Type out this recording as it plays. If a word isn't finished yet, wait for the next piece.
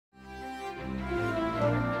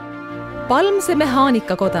Palmse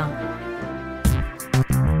Mehaanikakoda.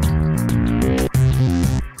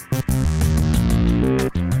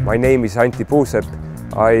 My name is Palmse.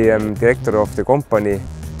 I am director of the company.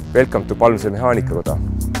 Welcome to Palmse Mehaanikakoda.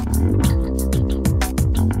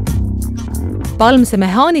 Palmse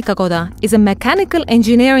Mehaanikakoda is a mechanical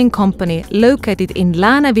engineering company located in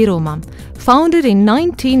Lääne-Virumaa, founded in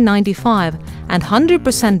 1995 and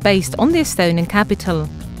 100% based on the Estonian capital.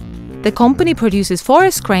 The company produces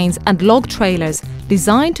forest cranes and log trailers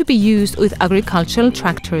designed to be used with agricultural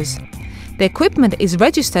tractors. The equipment is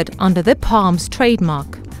registered under the Palmse trademark.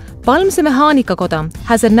 Palmse Mehaanikakoda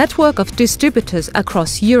has a network of distributors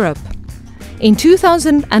across Europe. In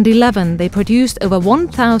 2011, they produced over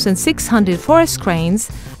 1,600 forest cranes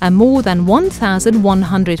and more than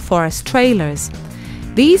 1,100 forest trailers.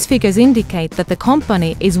 These figures indicate that the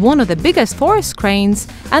company is one of the biggest forest cranes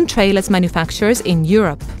and trailers manufacturers in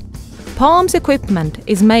Europe. Palmse equipment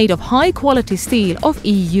is made of high-quality steel of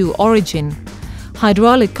EU origin.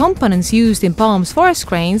 Hydraulic components used in Palmse forest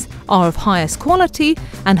cranes are of highest quality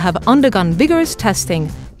and have undergone vigorous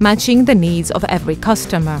testing, matching the needs of every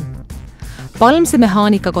customer. Palmse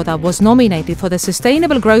Mehaanikakoda was nominated for the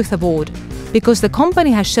Sustainable Growth Award because the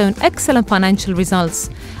company has shown excellent financial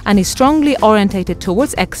results and is strongly orientated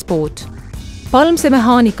towards export. Palmse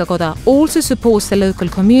Mehaanikakoda also supports the local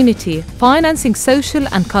community, financing social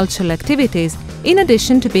and cultural activities, in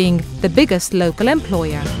addition to being the biggest local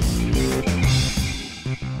employer.